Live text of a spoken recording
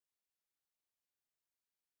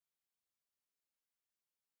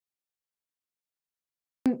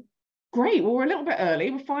Great. Well, we're a little bit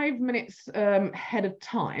early. We're 5 minutes ahead of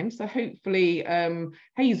time. So hopefully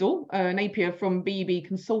Hazel Napier from BEB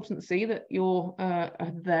Consultancy, that you're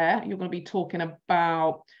there. You're going to be talking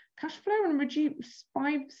about cash flow and reduce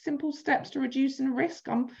 5 simple steps to reducing risk.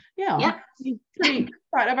 I'm pretty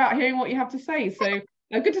excited about hearing what you have to say. So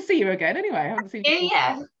good to see you again. Anyway, I haven't seen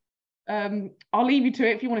you. I'll leave you to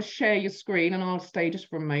it if you want to share your screen, and I'll stay just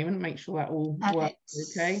for a moment, make sure that all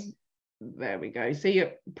works. Okay. There we go. See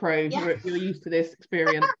you, pro. You're used to this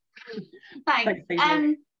experience. Thanks.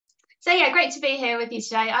 So yeah, great to be here with you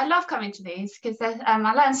today. I love coming to these because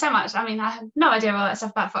I learn so much. I mean, I have no idea all that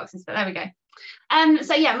stuff about foxes, but there we go.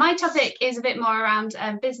 So yeah, my topic is a bit more around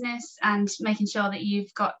business and making sure that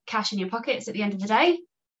you've got cash in your pockets at the end of the day.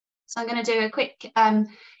 So I'm going to do a quick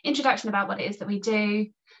introduction about what it is that we do.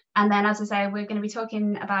 And then, as I say, we're going to be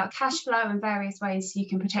talking about cash flow and various ways you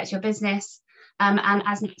can protect your business. And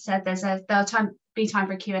as Nick said, there'll be time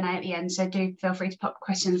for a Q&A at the end, so do feel free to pop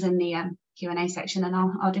questions in the Q&A section, and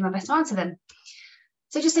I'll do my best to answer them.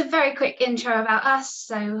 So just a very quick intro about us.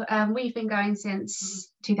 So we've been going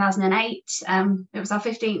since 2008. It was our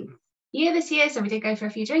 15th year this year, so we did go for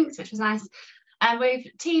a few drinks, which was nice. And we're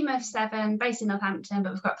a team of 7 based in Northampton,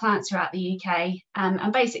 but we've got clients throughout the UK.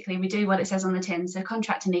 And basically, we do what it says on the tin, so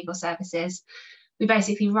contract and legal services. We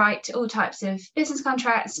basically write all types of business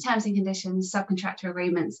contracts, terms and conditions, subcontractor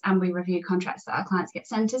agreements, and we review contracts that our clients get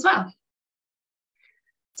sent as well.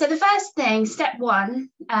 So the first thing, step 1,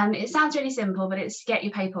 it sounds really simple, but it's get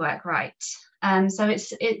your paperwork right. So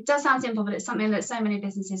it does sound simple, but it's something that so many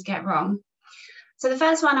businesses get wrong. So the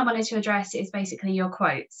first one I wanted to address is basically your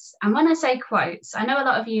quotes. And when I say quotes, I know a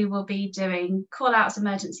lot of you will be doing call outs,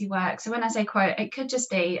 emergency work. So when I say quote, it could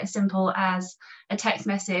just be as simple as a text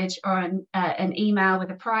message or an email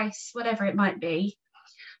with a price, whatever it might be.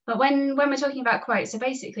 But when we're talking about quotes, so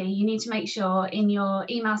basically you need to make sure in your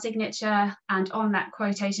email signature and on that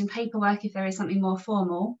quotation paperwork, if there is something more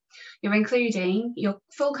formal, you're including your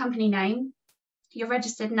full company name, your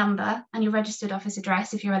registered number and your registered office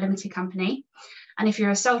address if you're a limited company. And if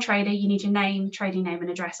you're a sole trader, you need your name, trading name and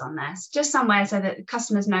address on there. So just somewhere so that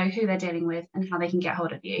customers know who they're dealing with and how they can get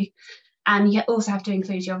hold of you. And you also have to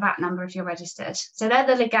include your VAT number if you're registered. So they're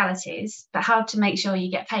the legalities, but how to make sure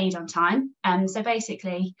you get paid on time. So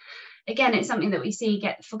basically, again, it's something that we see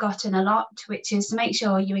get forgotten a lot, which is to make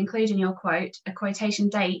sure you include in your quote a quotation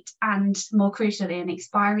date and, more crucially, an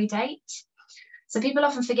expiry date. So people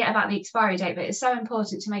often forget about the expiry date, but it's so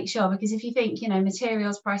important to make sure, because if you think,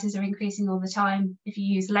 materials prices are increasing all the time, if you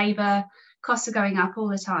use labour, costs are going up all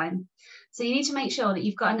the time. So you need to make sure that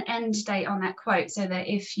you've got an end date on that quote so that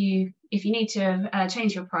if you need to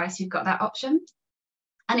change your price, you've got that option.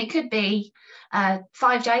 And it could be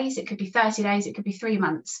 5 days, it could be 30 days, it could be 3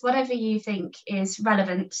 months, whatever you think is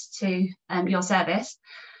relevant to your service.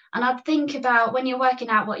 And I'd think about when you're working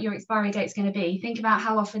out what your expiry date is going to be, think about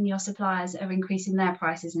how often your suppliers are increasing their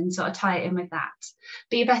prices and sort of tie it in with that.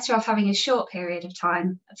 But you're better off having a short period of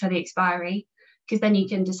time for the expiry, because then you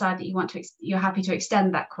can decide that you're happy to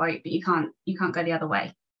extend that quote, but you can't go the other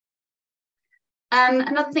way.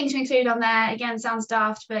 Another thing to include on there, again, sounds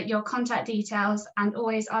daft, but your contact details, and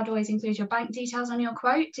I'd always include your bank details on your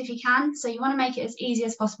quote if you can. So you want to make it as easy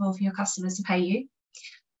as possible for your customers to pay you.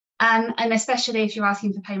 And especially if you're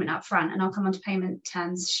asking for payment up front, and I'll come on to payment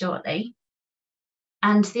terms shortly.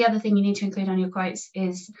 And the other thing you need to include on your quotes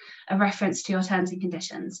is a reference to your terms and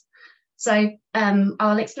conditions. So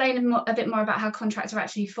I'll explain a bit more about how contracts are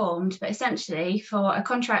actually formed, but essentially for a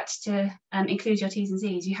contract to include your T's and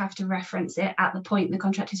C's, you have to reference it at the point the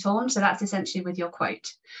contract is formed. So that's essentially with your quote.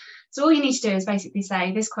 So all you need to do is basically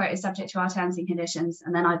say this quote is subject to our terms and conditions,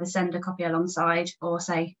 and then either send a copy alongside or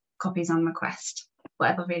say copies on request,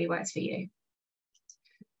 whatever really works for you.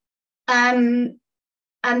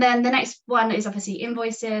 And then the next one is obviously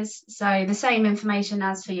invoices. So the same information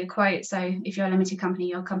as for your quote. So if you're a limited company,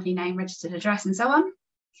 your company name, registered address, and so on.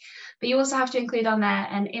 But you also have to include on there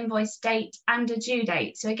an invoice date and a due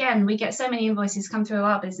date. So again, we get so many invoices come through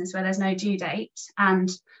our business where there's no due date. And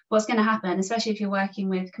what's going to happen, especially if you're working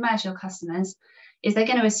with commercial customers, is they're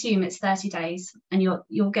going to assume it's 30 days and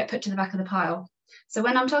you'll get put to the back of the pile. So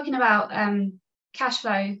when I'm talking about cash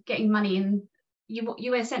flow, getting money in,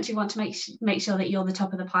 you essentially want to make sure that you're the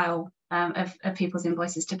top of the pile of people's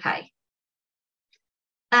invoices to pay.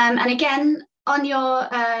 And again, on your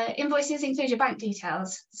invoices, include your bank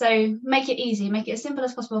details. So make it easy, make it as simple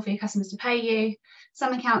as possible for your customers to pay you.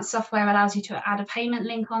 Some account software allows you to add a payment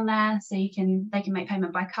link on there, so they can make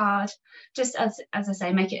payment by card. Just as I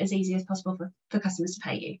say, make it as easy as possible for customers to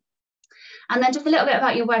pay you. And then just a little bit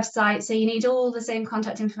about your website. So you need all the same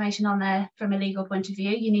contact information on there from a legal point of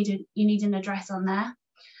view. You need an address on there.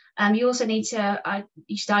 You also need to,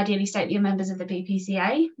 you should ideally state that you're members of the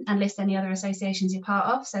BPCA and list any other associations you're part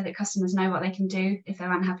of so that customers know what they can do if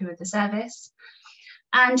they're unhappy with the service.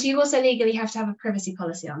 And you also legally have to have a privacy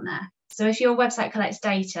policy on there. So if your website collects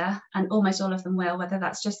data, and almost all of them will, whether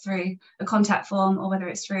that's just through a contact form or whether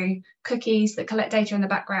it's through cookies that collect data in the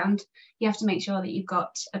background, you have to make sure that you've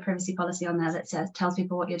got a privacy policy on there that tells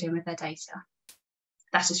people what you're doing with their data.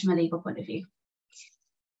 That's just from a legal point of view.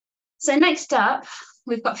 So next up,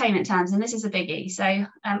 we've got payment terms, and this is a biggie. So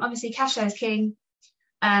obviously cash flow is king.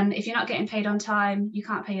 If you're not getting paid on time, you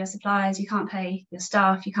can't pay your suppliers, you can't pay your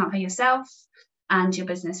staff, you can't pay yourself, and your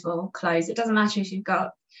business will close. It doesn't matter if you've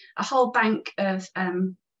got a whole bank of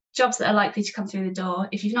jobs that are likely to come through the door.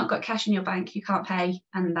 If you've not got cash in your bank, you can't pay,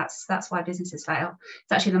 and that's why businesses fail.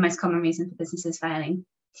 It's actually the most common reason for businesses failing.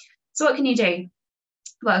 So what can you do?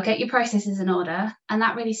 Well, get your processes in order, and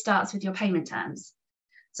that really starts with your payment terms.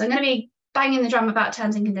 So I'm going to be banging the drum about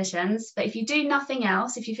terms and conditions, but if you do nothing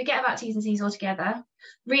else, if you forget about T's and C's altogether,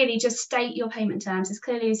 really just state your payment terms as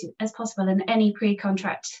clearly as possible in any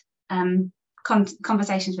pre-contract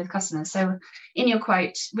conversations with customers. So in your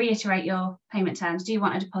quote, reiterate your payment terms. Do you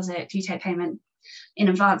want a deposit? Do you take payment in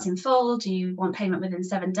advance in full? Do you want payment within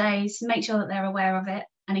 7 days? Make sure that they're aware of it.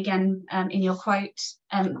 And again, in your quote,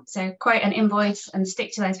 so quote and invoice and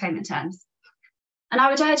stick to those payment terms. And I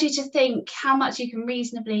would urge you to think how much you can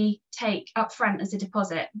reasonably take upfront as a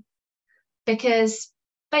deposit, because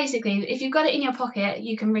basically, if you've got it in your pocket,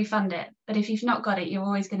 you can refund it. But if you've not got it, you're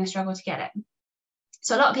always going to struggle to get it.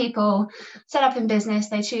 So a lot of people set up in business,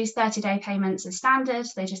 they choose 30-day payments as standard.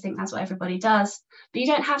 They just think that's what everybody does. But you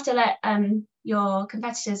don't have to let your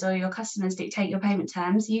competitors or your customers dictate your payment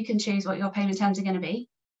terms. You can choose what your payment terms are going to be.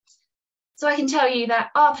 So I can tell you that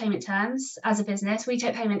our payment terms as a business, we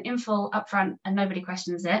take payment in full upfront and nobody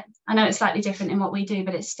questions it. I know it's slightly different in what we do,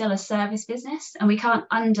 but it's still a service business and we can't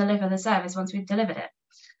undeliver the service once we've delivered it.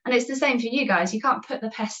 And it's the same for you guys. You can't put the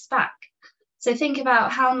pests back. So think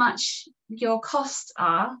about how much your costs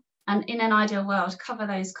are, and in an ideal world, cover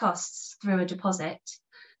those costs through a deposit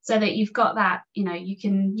so that you've got that, you know, you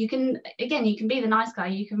can be the nice guy,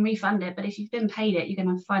 you can refund it, but if you've been paid it, you're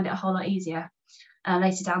going to find it a whole lot easier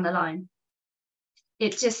later down the line.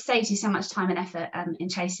 It just saves you so much time and effort in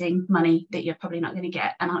chasing money that you're probably not going to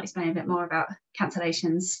get. And I'll explain a bit more about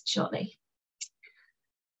cancellations shortly.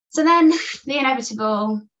 So then the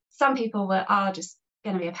inevitable, some people are just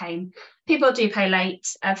going to be a pain. People do pay late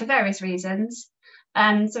for various reasons.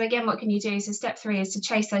 So again, what can you do? So step 3 is to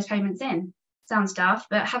chase those payments in. Sounds daft,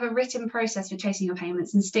 but have a written process for chasing your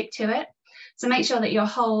payments and stick to it. So make sure that your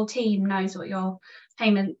whole team knows what your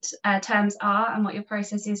payment terms are and what your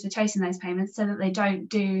process is for chasing those payments so that they don't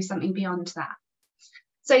do something beyond that.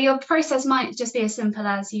 So your process might just be as simple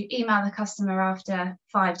as you email the customer after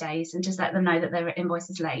 5 days and just let them know that their invoice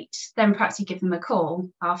is late. Then perhaps you give them a call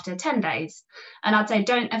after 10 days. And I'd say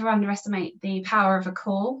don't ever underestimate the power of a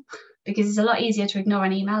call, because it's a lot easier to ignore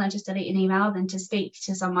an email and just delete an email than to speak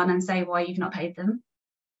to someone and say why you've not paid them.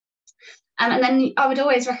 And then I would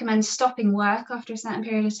always recommend stopping work after a certain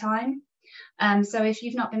period of time. So if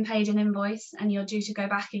you've not been paid an invoice and you're due to go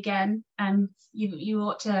back again, you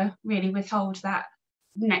ought to really withhold that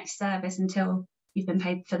next service until you've been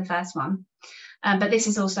paid for the first one. But this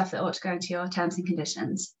is all stuff that ought to go into your terms and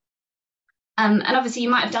conditions. And obviously you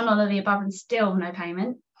might have done all of the above and still no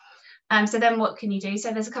payment. So then what can you do?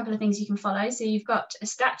 So there's a couple of things you can follow. So you've got a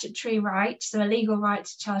statutory right, so a legal right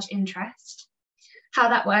to charge interest. How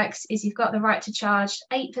that works is you've got the right to charge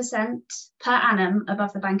 8% per annum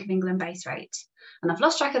above the Bank of England base rate. And I've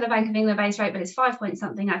lost track of the Bank of England base rate, but it's 5 point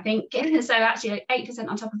something, I think. So actually 8%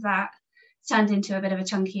 on top of that turned into a bit of a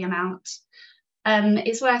chunky amount.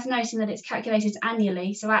 It's worth noting that it's calculated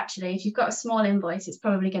annually. So actually, if you've got a small invoice, it's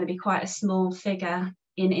probably going to be quite a small figure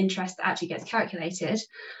in interest that actually gets calculated.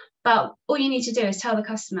 But all you need to do is tell the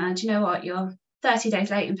customer, do you know what, you're 30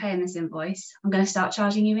 days late in paying this invoice. I'm going to start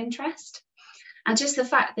charging you interest. And just the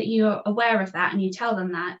fact that you're aware of that and you tell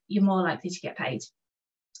them that, you're more likely to get paid.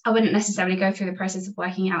 I wouldn't necessarily go through the process of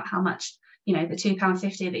working out how much, you know, the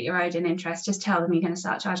 £2.50 that you're owed in interest, just tell them you're going to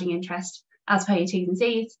start charging interest as per your T's and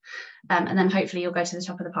C's, and then hopefully you'll go to the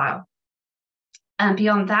top of the pile. And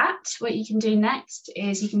beyond that, what you can do next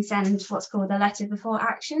is you can send what's called a letter before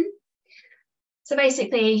action. So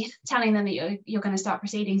basically telling them that you're going to start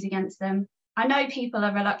proceedings against them. I know people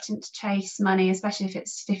are reluctant to chase money, especially if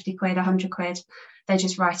it's 50 quid, 100 quid, they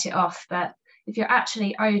just write it off. But if you're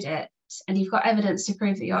actually owed it and you've got evidence to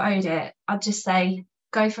prove that you're owed it, I'd just say,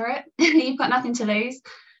 go for it. You've got nothing to lose.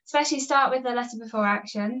 Especially start with the letter before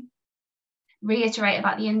action, reiterate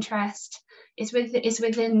about the interest. It's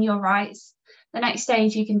within your rights. The next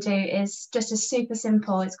stage you can do is just a super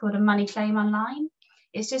simple, it's called a money claim online.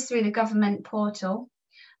 It's just through the government portal.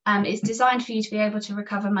 It's designed for you to be able to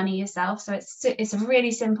recover money yourself. So it's a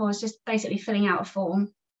really simple, it's just basically filling out a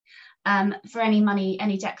form for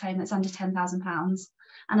any debt claim that's under £10,000.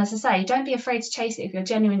 And as I say, don't be afraid to chase it if you're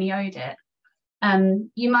genuinely owed it.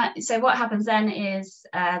 So what happens then is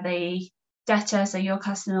the debtor, so your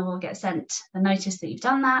customer, will get sent a notice that you've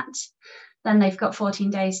done that. Then they've got 14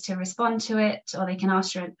 days to respond to it, or they can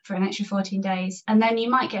ask for an extra 14 days. And then you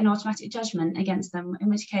might get an automatic judgment against them, in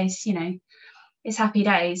which case, it's happy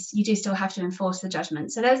days. You do still have to enforce the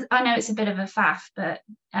judgment. So I know it's a bit of a faff, but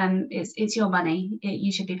it's your money.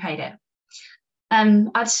 You should be paid it.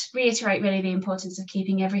 I'd reiterate really the importance of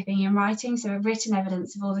keeping everything in writing. So written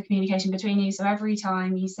evidence of all the communication between you. So every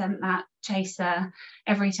time you sent that chaser,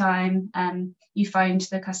 every time you phoned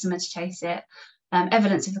the customer to chase it,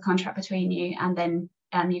 evidence of the contract between you, and then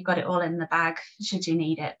you've got it all in the bag should you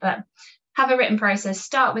need it. But have a written process.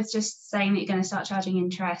 Start with just saying that you're going to start charging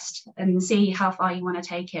interest and see how far you want to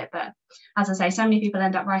take it. But as I say, so many people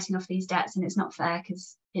end up writing off these debts, and it's not fair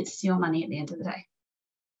because it's your money at the end of the day.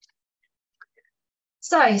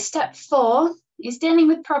 So step 4 is dealing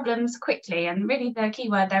with problems quickly, and really the key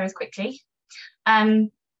word there is quickly. So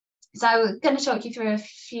I'm going to talk you through a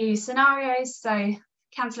few scenarios. So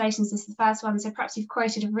cancellations is the first one. So perhaps you've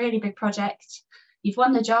quoted a really big project, you've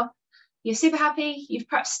won the job, you're super happy, you've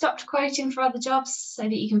perhaps stopped quoting for other jobs so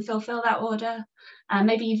that you can fulfill that order.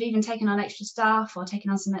 Maybe you've even taken on extra staff or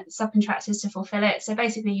taken on some subcontractors to fulfill it. So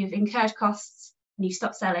basically you've incurred costs and you've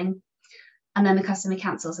stopped selling, and then the customer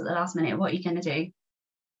cancels at the last minute. What are you going to do?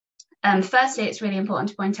 Firstly, it's really important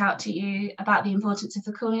to point out to you about the importance of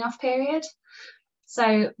the cooling off period.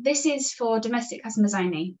 So this is for domestic customers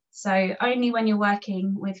only. So only when you're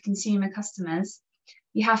working with consumer customers,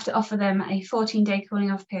 you have to offer them a 14-day cooling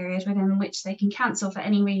off period within which they can cancel for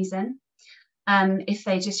any reason if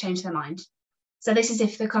they just change their mind. So this is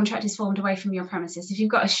if the contract is formed away from your premises. If you've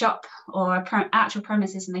got a shop or actual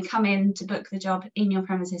premises and they come in to book the job in your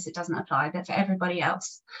premises, it doesn't apply. But for everybody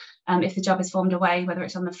else, if the job is formed away, whether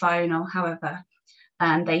it's on the phone or however,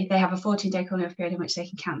 they have a 14-day cooling off period in which they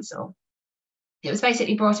can cancel. It was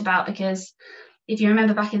basically brought about because if you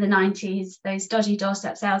remember back in the 90s, those dodgy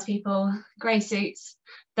doorstep salespeople, grey suits,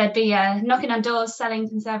 they'd be knocking on doors selling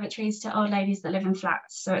conservatories to old ladies that live in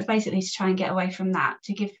flats. So it's basically to try and get away from that,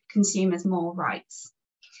 to give consumers more rights.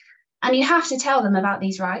 And you have to tell them about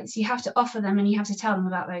these rights. You have to offer them and you have to tell them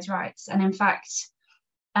about those rights. And in fact,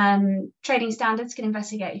 trading standards can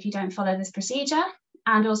investigate if you don't follow this procedure.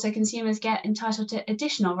 And also consumers get entitled to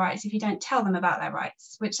additional rights if you don't tell them about their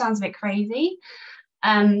rights, which sounds a bit crazy.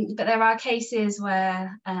 But there are cases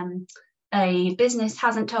where a business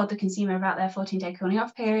hasn't told the consumer about their 14-day cooling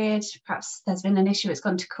off period. Perhaps there's been an issue, it's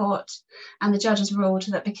gone to court, and the judge has ruled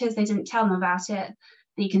that because they didn't tell them about it,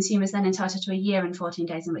 the consumer is then entitled to a year and 14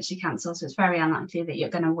 days in which to cancel. So it's very unlikely that you're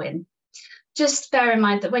going to win. Just bear in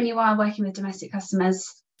mind that when you are working with domestic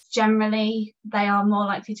customers, generally they are more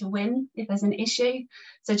likely to win if there's an issue.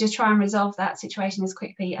 So just try and resolve that situation as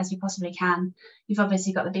quickly as you possibly can. You've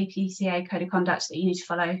obviously got the BPCA code of conduct that you need to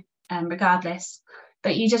follow regardless,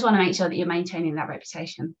 but you just want to make sure that you're maintaining that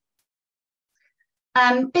reputation.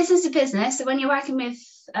 Business to business, so when you're working with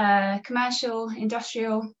commercial,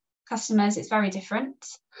 industrial customers, it's very different.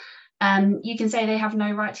 You can say they have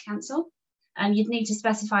no right to cancel. You'd need to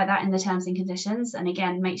specify that in the terms and conditions, and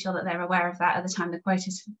again, make sure that they're aware of that at the time the quote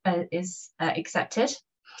is accepted.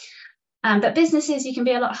 But businesses, you can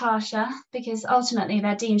be a lot harsher because ultimately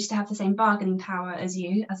they're deemed to have the same bargaining power as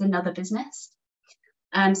you as another business.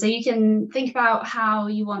 So you can think about how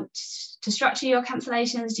you want to structure your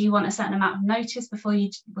cancellations. Do you want a certain amount of notice before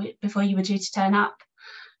you were due to turn up?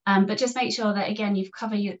 But just make sure that, again, you've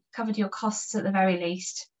covered your costs at the very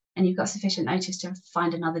least, and you've got sufficient notice to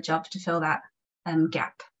find another job to fill that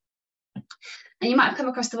gap. And you might have come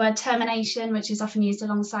across the word termination, which is often used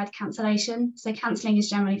alongside cancellation. So cancelling is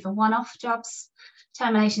generally for one-off jobs.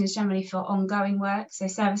 Termination is generally for ongoing work, so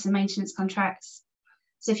service and maintenance contracts.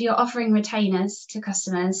 So if you're offering retainers to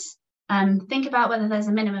customers, think about whether there's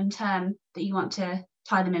a minimum term that you want to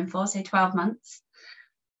tie them in for, say 12 months.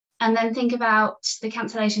 And then think about the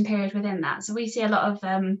cancellation period within that. So we see a lot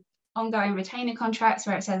of ongoing retainer contracts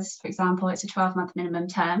where it says, for example, it's a 12-month minimum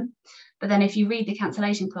term. But then if you read the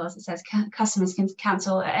cancellation clause, it says customers can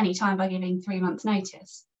cancel at any time by giving 3 months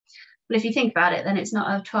notice. But if you think about it, then it's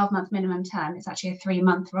not a 12-month minimum term, it's actually a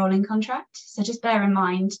 3-month rolling contract. So just bear in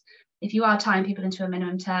mind, if you are tying people into a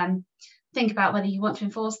minimum term, think about whether you want to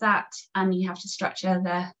enforce that, and you have to structure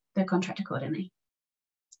the contract accordingly.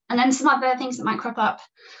 And then some other things that might crop up.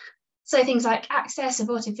 So things like access,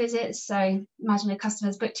 aborted visits. So imagine a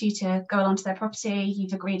customer's booked you to go along to their property,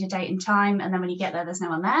 you've agreed a date and time, and then when you get there, there's no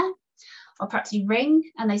one there. Or perhaps you ring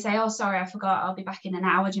and they say, oh, sorry, I forgot, I'll be back in an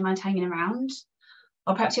hour, do you mind hanging around?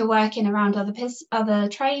 Or perhaps you're working around other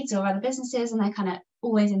trades or other businesses and they're kind of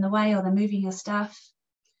always in the way, or they're moving your stuff.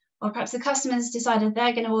 Or perhaps the customer's decided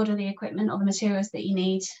they're going to order the equipment or the materials that you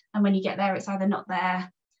need, and when you get there, it's either not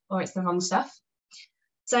there or it's the wrong stuff.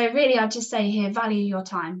 So really, I'd just say here, value your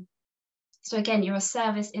time. So again, you're a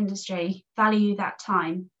service industry, value that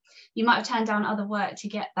time. You might have turned down other work to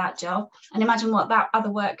get that job, and imagine what that other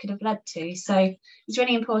work could have led to. So it's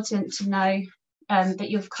really important to know that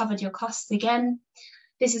you've covered your costs again.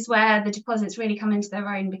 This is where the deposits really come into their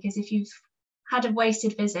own, because if you've had a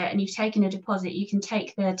wasted visit and you've taken a deposit, you can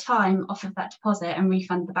take the time off of that deposit and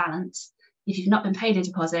refund the balance. If you've not been paid a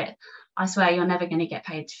deposit, I swear you're never going to get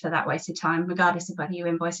paid for that wasted time, regardless of whether you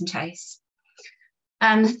invoice and chase.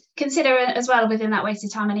 Consider as well within that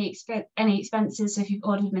wasted time any expenses. So if you've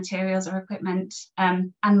ordered materials or equipment,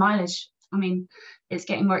 and mileage. I mean, it's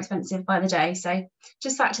getting more expensive by the day. So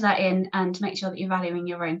just factor that in and make sure that you're valuing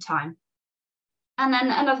your own time. And then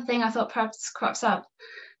another thing I thought perhaps crops up,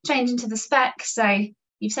 change into the spec. So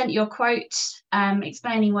you've sent your quote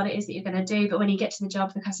explaining what it is that you're going to do, but when you get to the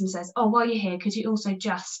job, the customer says, oh, while you're here, could you also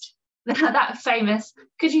just, that famous,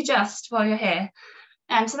 could you just while you're here?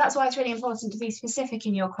 So that's why it's really important to be specific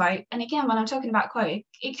in your quote. And again, when I'm talking about quote,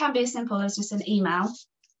 it can be as simple as just an email,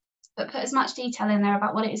 but put as much detail in there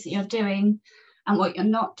about what it is that you're doing and what you're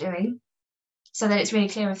not doing, so that it's really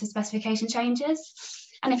clear if the specification changes.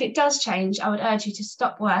 And if it does change, I would urge you to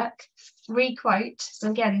stop work, re-quote.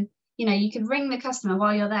 So again, you could ring the customer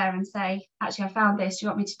while you're there and say, actually, I found this, do you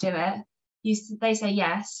want me to do it? They say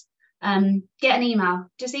yes. Get an email,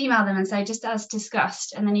 just email them and say, just as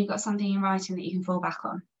discussed, and then you've got something in writing that you can fall back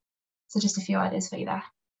on. So just a few ideas for you there.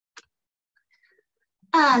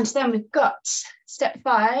 And then we've got step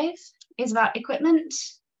 5 is about equipment.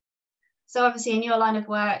 So obviously in your line of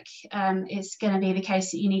work, it's going to be the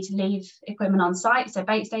case that you need to leave equipment on site, so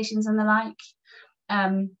bait stations and the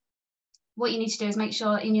like. What you need to do is make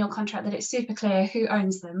sure in your contract that it's super clear who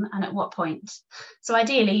owns them and at what point. So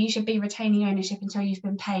ideally, you should be retaining ownership until you've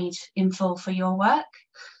been paid in full for your work.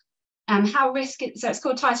 So it's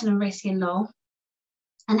called title and risk in law.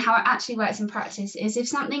 And how it actually works in practice is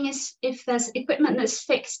if there's equipment that's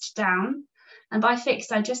fixed down, and by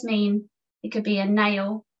fixed, I just mean it could be a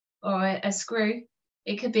nail or a screw,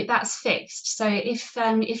 that's fixed. So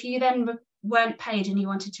if you then weren't paid and you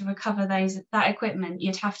wanted to recover that equipment,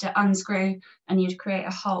 you'd have to unscrew and you'd create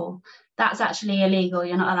a hole. That's actually illegal.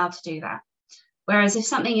 You're not allowed to do that. Whereas if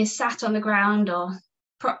something is sat on the ground or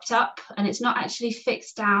propped up and it's not actually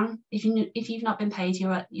fixed down, if you've not been paid,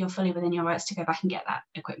 you're fully within your rights to go back and get that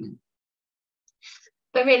equipment.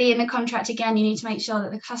 But really in the contract, again, you need to make sure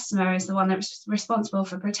that the customer is the one that's responsible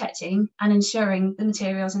for protecting and ensuring the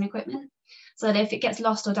materials and equipment, so that if it gets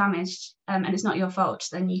lost or damaged and it's not your fault,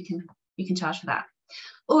 then you can charge for that.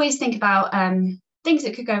 Always think about things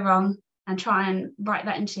that could go wrong and try and write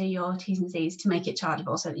that into your T's and C's to make it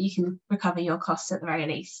chargeable, so that you can recover your costs at the very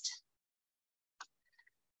least.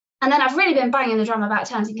 And then I've really been banging the drum about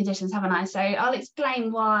terms and conditions, haven't I? So I'll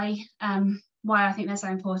explain why I think they're so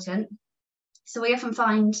important. So we often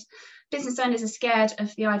find business owners are scared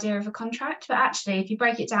of the idea of a contract, but actually, if you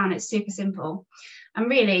break it down, it's super simple. And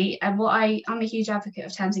really, I'm a huge advocate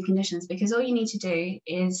of terms and conditions, because all you need to do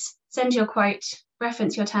is send your quote,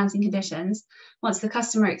 reference your terms and conditions. Once the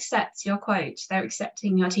customer accepts your quote, they're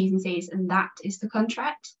accepting your T's and C's, and that is the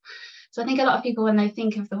contract. So I think a lot of people, when they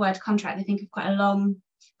think of the word contract, they think of quite a long,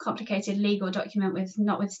 complicated legal document with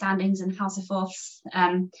notwithstandings and house of forths,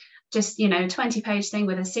 just 20-page thing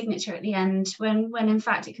with a signature at the end, when in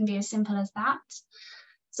fact it can be as simple as that.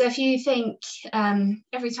 So if you think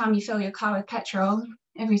every time you fill your car with petrol,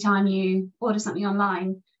 every time you order something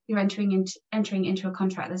online, you're entering into a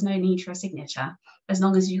contract, there's no need for a signature as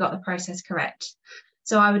long as you got the process correct.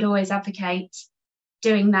 So I would always advocate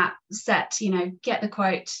doing that set, get the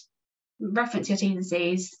quote, reference your T's and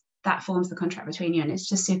C's, that forms the contract between you, and it's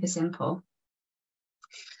just super simple.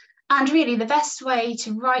 And really the best way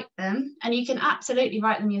to write them, and you can absolutely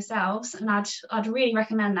write them yourselves, and I'd really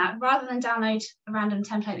recommend that, rather than download a random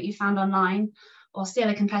template that you found online or steal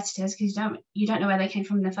a competitor's because you don't know where they came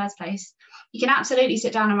from in the first place. You can absolutely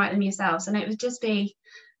sit down and write them yourselves, and it would just be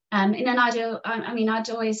in an ideal, I'd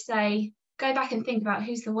always say go back and think about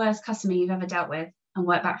who's the worst customer you've ever dealt with and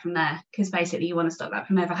work back from there, because basically you want to stop that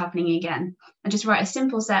from ever happening again. And just write a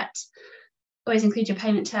simple set. Always include your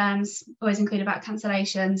payment terms, always include about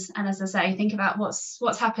cancellations, and as I say, think about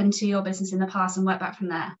what's happened to your business in the past and work back from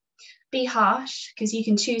there. be harsh, because you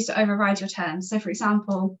can choose to override your terms. So for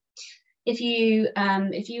example, if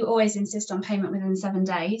you always insist on payment within 7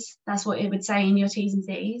 days, that's what it would say in your T's and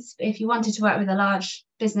C's. But if you wanted to work with a large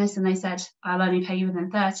business and they said, I'll only pay you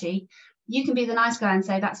within 30, you can be the nice guy and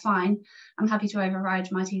say, that's fine, I'm happy to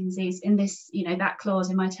override my T's and C's in this, that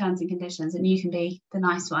clause in my terms and conditions, and you can be the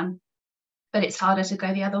nice one. But it's harder to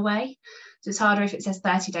go the other way. So it's harder if it says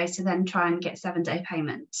 30 days to then try and get 7-day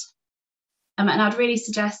payment. And I'd really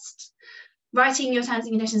suggest writing your terms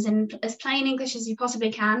and conditions in as plain English as you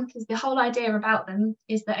possibly can, because the whole idea about them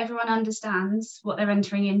is that everyone understands what they're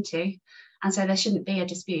entering into, and so there shouldn't be a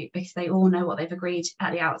dispute because they all know what they've agreed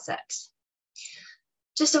at the outset.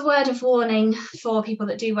 Just a word of warning for people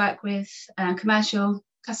that do work with commercial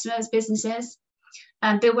customers, businesses,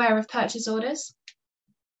 beware of purchase orders.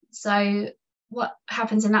 So what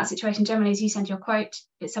happens in that situation generally is you send your quote,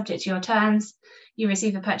 it's subject to your terms, you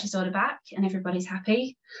receive a purchase order back and everybody's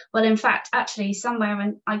happy. Well, in fact, actually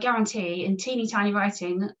somewhere, I guarantee, in teeny tiny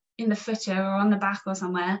writing in the footer or on the back or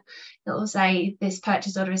somewhere, it will say this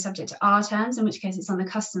purchase order is subject to our terms, in which case it's on the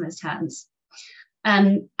customer's terms.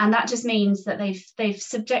 And that just means that they've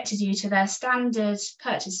subjected you to their standard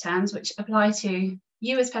purchase terms, which apply to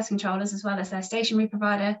you as pest controllers, as well as their stationery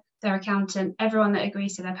provider, their accountant, everyone that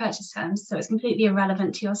agrees to their purchase terms. So it's completely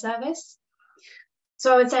irrelevant to your service.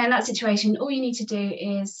 So I would say in that situation, all you need to do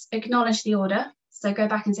is acknowledge the order. So go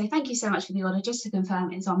back and say, thank you so much for the order, just to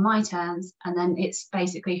confirm it's on my terms. And then it's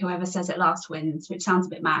basically whoever says it last wins, which sounds a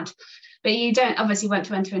bit mad. But you don't obviously want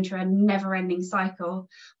to enter into a never-ending cycle.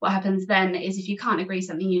 What happens then is if you can't agree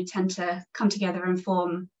something, you tend to come together and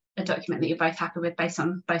form a document that you're both happy with based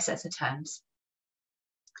on both sets of terms.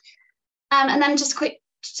 And then just a quick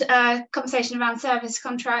conversation around service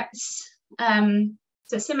contracts.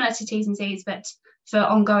 So similar to T's and C's, but for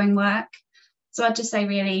ongoing work. So I'd just say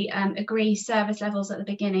really agree service levels at the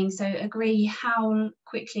beginning. So agree how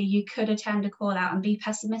quickly you could attend a call out and be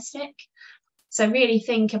pessimistic. So really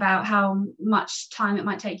think about how much time it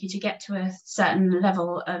might take you to get to a certain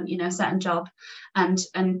level, a certain job, and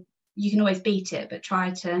you can always beat it, but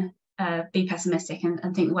try to be pessimistic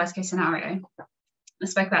and think the worst case scenario. I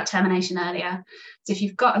spoke about termination earlier. So if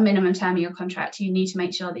you've got a minimum term in your contract, you need to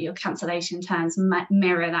make sure that your cancellation terms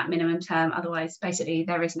mirror that minimum term. Otherwise, basically,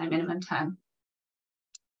 there is no minimum term.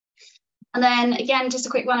 And then again, just a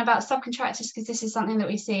quick one about subcontractors, because this is something that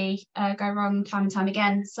we see go wrong time and time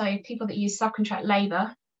again. So people that use subcontract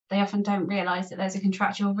labour, they often don't realise that there's a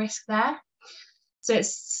contractual risk there. So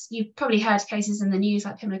you've probably heard cases in the news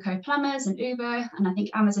like Pimlico plumbers and Uber, and I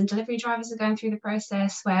think Amazon delivery drivers are going through the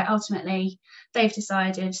process where ultimately they've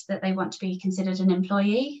decided that they want to be considered an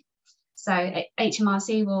employee. So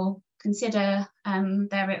HMRC will consider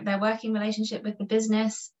their working relationship with the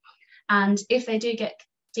business, and if they do get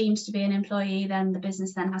deemed to be an employee, then the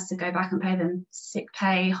business then has to go back and pay them sick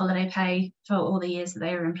pay, holiday pay for all the years that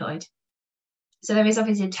they were employed. So there is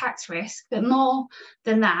obviously a tax risk, but more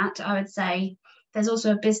than that, I would say there's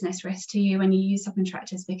also a business risk to you when you use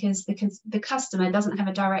subcontractors, because the customer doesn't have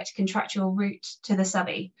a direct contractual route to the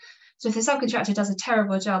subby. So if the subcontractor does a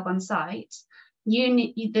terrible job on site,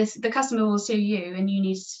 the customer will sue you, and you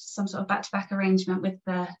need some sort of back-to-back arrangement with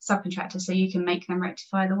the subcontractor so you can make them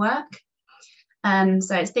rectify the work.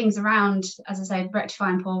 So it's things around, as I say,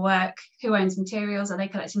 rectifying poor work. Who owns materials? Are they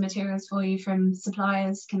collecting materials for you from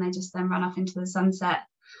suppliers? Can they just then run off into the sunset?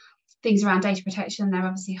 Things around data protection. They're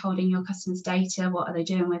obviously holding your customers' data. What are they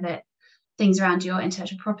doing with it? Things around your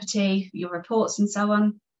intellectual property, your reports, and so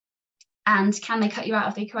on. And can they cut you out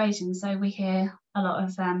of the equation? So we hear a lot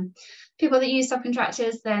of people that use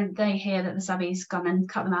subcontractors, then they hear that the subby's gone and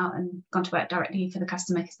cut them out and gone to work directly for the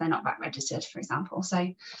customer because they're not VAT registered, for example. So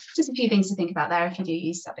just a few things to think about there if you do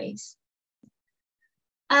use subbies.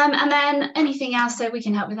 And then anything else, so we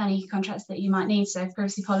can help with any contracts that you might need. So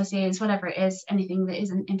privacy policies, whatever it is, anything that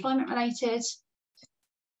isn't employment related.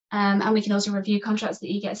 And we can also review contracts that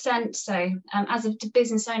you get sent. So as a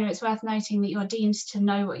business owner, it's worth noting that you're deemed to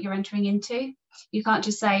know what you're entering into. You can't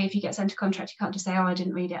just say, if you get sent a contract, you can't just say, oh, I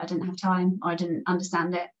didn't read it, I didn't have time, or I didn't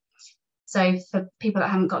understand it. So for people that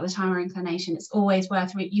haven't got the time or inclination, it's always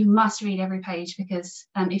worth you must read every page, because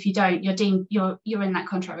if you don't, you're deemed you're in that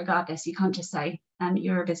contract regardless. You can't just say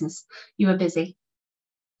you're a business, you were busy,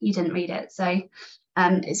 you didn't read it. So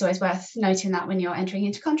it's always worth noting that when you're entering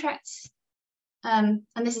into contracts. And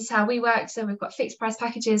this is how we work. So we've got fixed price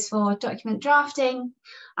packages for document drafting.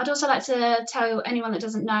 I'd also like to tell anyone that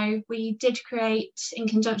doesn't know, we did create, in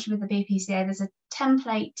conjunction with the BPCA, there's a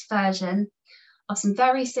template version of some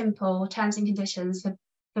very simple terms and conditions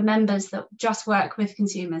for members that just work with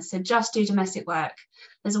consumers, so just do domestic work.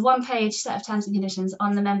 There's a one-page set of terms and conditions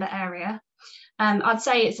on the member area. I'd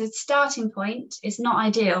say it's a starting point. It's not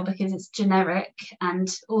ideal because it's generic and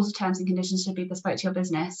all the terms and conditions should be bespoke to your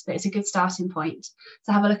business, but it's a good starting point.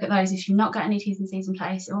 So have a look at those. If you've not got any T's and C's in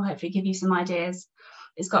place, it will hopefully give you some ideas.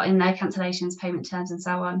 It's got in there cancellations, payment terms, and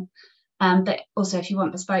so on. But also, if you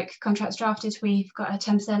want bespoke contracts drafted, we've got a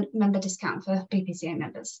 10% member discount for BPCA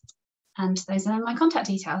members. And those are my contact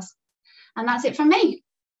details. And that's it from me.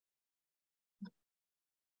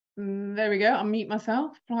 There we go. I'll mute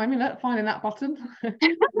myself. Finding that button.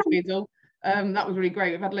 That was really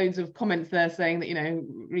great. We've had loads of comments there saying that, you know,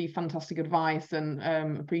 really fantastic advice and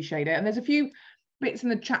appreciate it. And there's a few bits in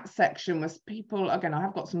the chat section where people, again, I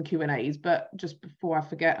have got some Q&As, but just before I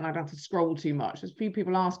forget, and I don't have to scroll too much, there's a few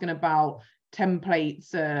people asking about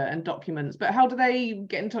templates and documents, but how do they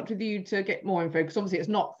get in touch with you to get more info? Because obviously it's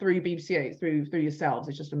not through BPCA, it's through yourselves.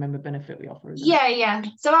 It's just a member benefit we offer. Yeah.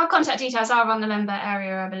 So our contact details are on the member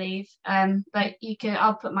area, I believe. But you can,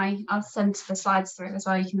 I'll send the slides through as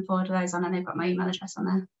well. You can forward those on, and they've got my email address on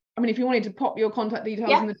there. I mean, if you wanted to pop your contact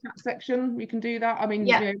details in the chat section, we can do that. I mean,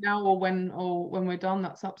 you know, now or when we're done,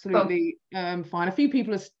 that's absolutely fine. A few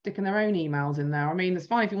people are sticking their own emails in there. I mean, it's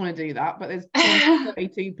fine if you want to do that, but there's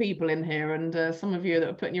 32 people in here, and some of you that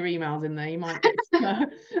are putting your emails in there, you might get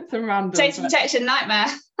some random data protection nightmare.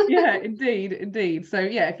 Yeah, indeed. So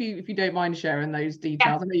yeah, if you don't mind sharing those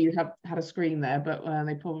details, I know you have had a screen there, but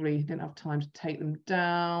they probably didn't have time to take them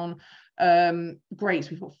down. Great,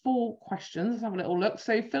 so we've got 4 questions. Let's have a little look.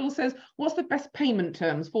 So Phil says, what's the best payment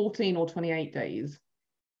terms, 14 or 28 days?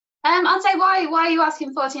 I'd say why are you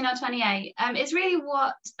asking 14 or 28? It's really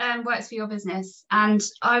what works for your business, and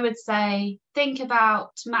I would say think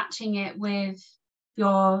about matching it with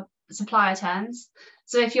your supplier terms.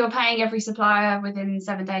 So if you're paying every supplier within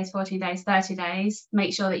 7 days, 14 days, 30 days,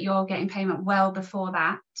 make sure that you're getting payment well before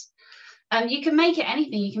that. You can make it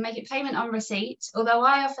anything. You can make it payment on receipt. Although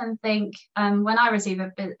I often think when I receive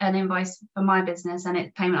an invoice for my business and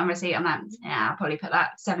it's payment on receipt, I'm like, yeah, I'll probably put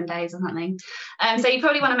that 7 days or something. So you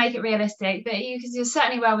probably want to make it realistic, but you're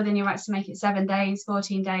certainly well within your rights to make it 7 days,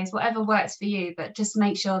 14 days, whatever works for you. But just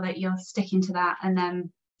make sure that you're sticking to that, and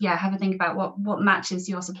then have a think about what matches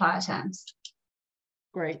your supplier terms.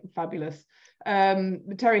 Great, fabulous.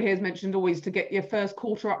 Terry here has mentioned always to get your first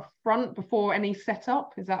quarter up front before any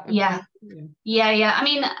setup. Is that yeah. I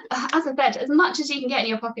mean, as I said, as much as you can get in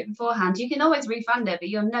your pocket beforehand, you can always refund it, but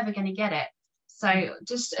you're never going to get it. So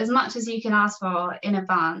just as much as you can ask for in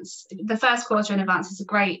advance, the first quarter in advance is a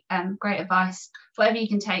great advice. Whatever you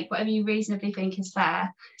can take, whatever you reasonably think is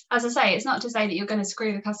fair. As I say, it's not to say that you're going to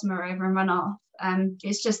screw the customer over and run off.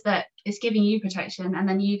 It's just that it's giving you protection, and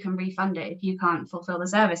then you can refund it if you can't fulfill the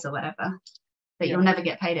service or whatever. But you'll never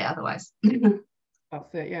get paid it otherwise.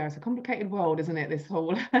 That's it. Yeah, it's a complicated world, isn't it? This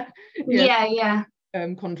whole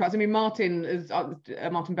contracts. I mean, Martin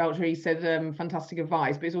Belcher, he said fantastic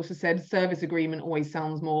advice, but he's also said service agreement always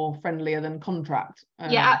sounds more friendlier than contract.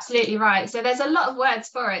 Yeah, absolutely right. So there's a lot of words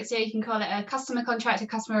for it. So you can call it a customer contract, a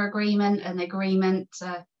customer agreement, an agreement,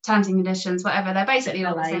 terms and conditions, whatever. They're basically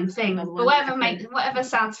all the same thing. But whatever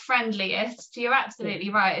sounds friendliest, you're absolutely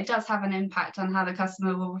right. It does have an impact on how the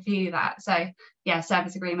customer will view that. So yeah,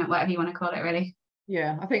 service agreement, whatever you want to call it, really.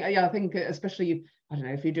 Yeah, I think especially, I don't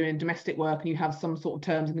know, if you're doing domestic work and you have some sort of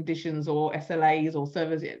terms and conditions or SLAs or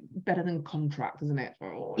service, better than contract, isn't it?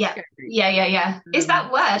 Yeah. It's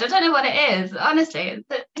that word. I don't know what it is, honestly.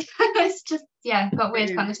 It's just, got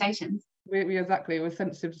weird connotations. Exactly, we're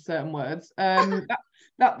sensitive to certain words.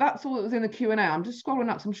 That's all that was in the Q&A. I'm just scrolling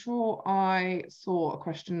up, so I'm sure I saw a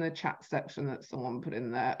question in the chat section that someone put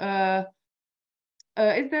in there.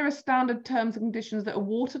 Is there a standard terms and conditions that are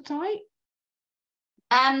watertight?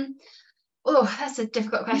 Oh, that's a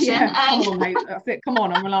difficult question. Yeah, come on, mate. That's it. Come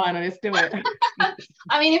on, I'm relying on it. Do it.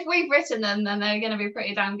 I mean, if we've written them, then they're going to be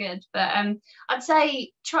pretty damn good. But I'd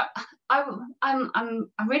say I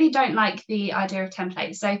really don't like the idea of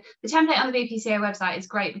templates. So the template on the BPCA website is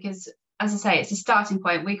great because, as I say, it's a starting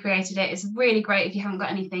point. We created it. It's really great if you haven't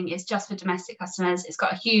got anything. It's just for domestic customers. It's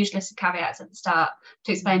got a huge list of caveats at the start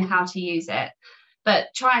to explain how to use it. But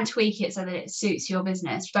try and tweak it so that it suits your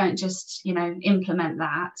business. Don't just, implement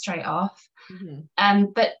that straight off. Mm-hmm.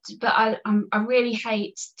 But I really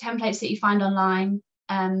hate templates that you find online,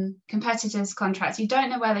 competitors' contracts. You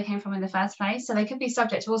don't know where they came from in the first place. So they could be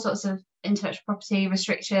subject to all sorts of intellectual property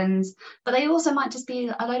restrictions, but they also might just be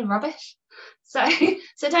a load of rubbish. So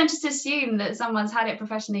don't just assume that someone's had it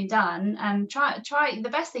professionally done, and try. The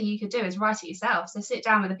best thing you could do is write it yourself. So sit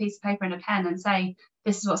down with a piece of paper and a pen and say,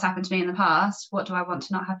 this is what's happened to me in the past. What do I want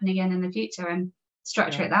to not happen again in the future? And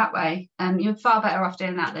structure it that way. You're far better off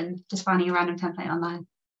doing that than just finding a random template online.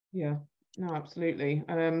 Yeah, No, absolutely.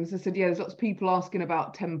 As I said, yeah, there's lots of people asking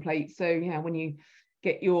about templates. So yeah, when you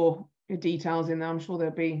get your details in there, I'm sure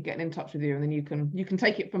they'll be getting in touch with you, and then you can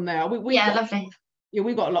take it from there. Lovely. Yeah,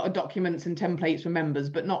 we've got a lot of documents and templates for members,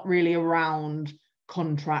 but not really around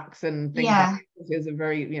contracts and things. Yeah. There's a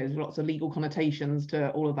very, there's lots of legal connotations to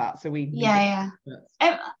all of that. So we I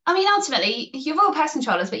mean, ultimately, you're all pest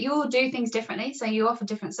controllers, but you all do things differently. So you offer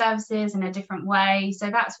different services in a different way. So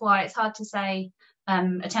that's why it's hard to say a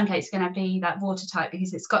template is going to be that watertight,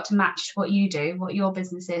 because it's got to match what you do, what your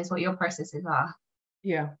business is, what your processes are.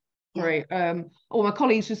 Yeah. Great. All my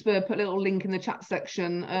colleagues just put a little link in the chat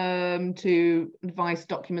section to advice,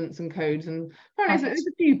 documents and codes, and apparently there's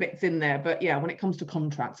a few bits in there, but yeah, when it comes to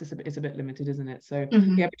contracts, it's a bit limited, isn't it? So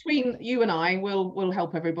yeah, between you and I, we'll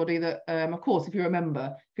help everybody. That of course, if you're a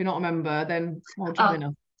member, if you're not a member, then join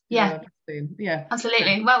us. Yeah,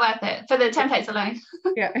 absolutely, well worth it for the templates alone.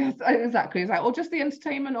 Yeah, exactly. It's like, or just the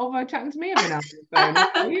entertainment of chatting to me every now and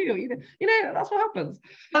then. You know, that's what happens.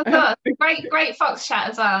 Of course. Great Fox chat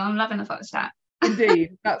as well. I'm loving the Fox chat.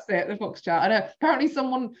 Indeed, that's it, the Fox chat. I know apparently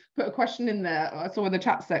someone put a question in there, I saw in the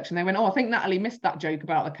chat section. They went, oh, I think Natalie missed that joke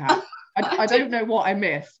about the cat. I don't know what I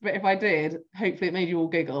missed, but if I did, hopefully it made you all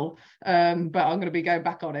giggle. But I'm going to be going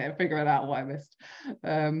back on it and figuring out what I missed.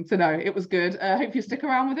 So no, it was good. Hope you stick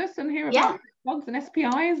around with us and hear about blogs and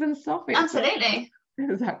SPIs and stuff. Absolutely.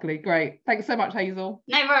 Exactly. Great. Thanks so much, Hazel.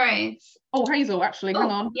 No worries. Oh, Hazel, actually,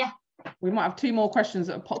 hang on. Yeah. We might have 2 more questions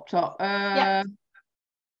that have popped up.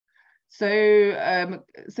 So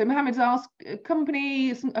Mohammed's asked, a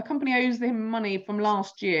company owes him money from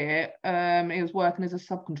last year. He was working as a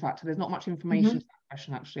subcontractor. There's not much information to that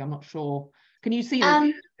question, actually. I'm not sure. Can you see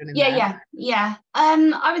that? Yeah.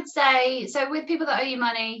 I would say, so with people that owe you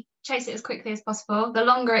money, chase it as quickly as possible. The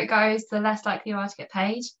longer it goes, the less likely you are to get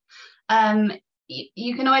paid.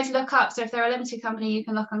 You can always look up, so if they're a limited company, you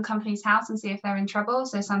can look on Companies House and see if they're in trouble.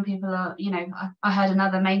 So some people are, I heard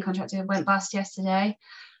another main contractor went bust yesterday.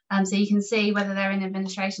 So you can see whether they're in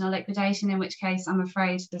administration or liquidation, in which case I'm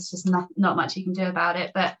afraid there's just not much you can do about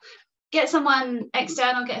it. But get someone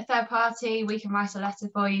external, get a third party, we can write a letter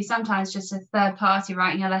for you. Sometimes just a third party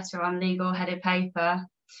writing a letter on legal headed paper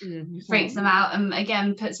freaks them out and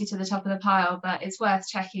again puts you to the top of the pile, but it's worth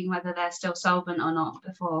checking whether they're still solvent or not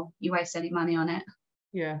before you waste any money on it.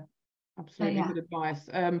 Yeah, absolutely. Good advice.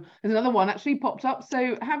 There's another one actually popped up.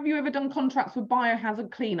 So have you ever done contracts with biohazard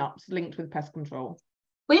cleanups linked with pest control?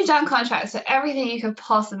 We've done contracts for everything you could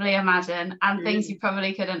possibly imagine and things you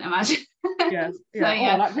probably couldn't imagine. Yes. Yeah. So,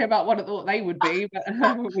 I'd like to hear about what they would be, but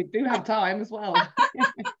we do have time as well.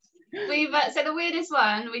 So the weirdest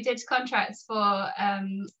one, we did contracts for a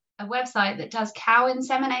website that does cow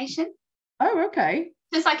insemination. Oh, okay.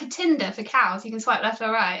 Just like a Tinder for cows, you can swipe left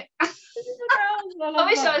or right. I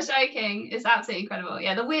wish I was joking. It's absolutely incredible.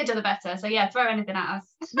 Yeah, the weirder the better. So yeah, throw anything at us.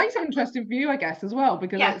 Makes it interesting for you, I guess, as well,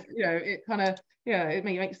 because it's, it kind of it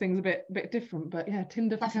makes things a bit different. But yeah,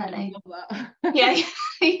 Tinder for cows, I love that. Yeah.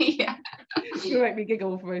 You make me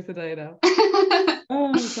giggle for most of the day now.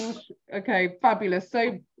 Oh gosh. Okay, fabulous.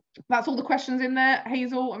 So that's all the questions in there.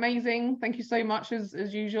 Hazel, amazing. Thank you so much as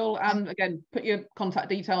usual. And again, put your contact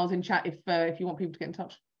details in chat if you want people to get in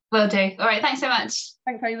touch. Will do. All right, thanks so much.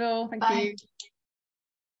 Thanks, Hazel. Thank you.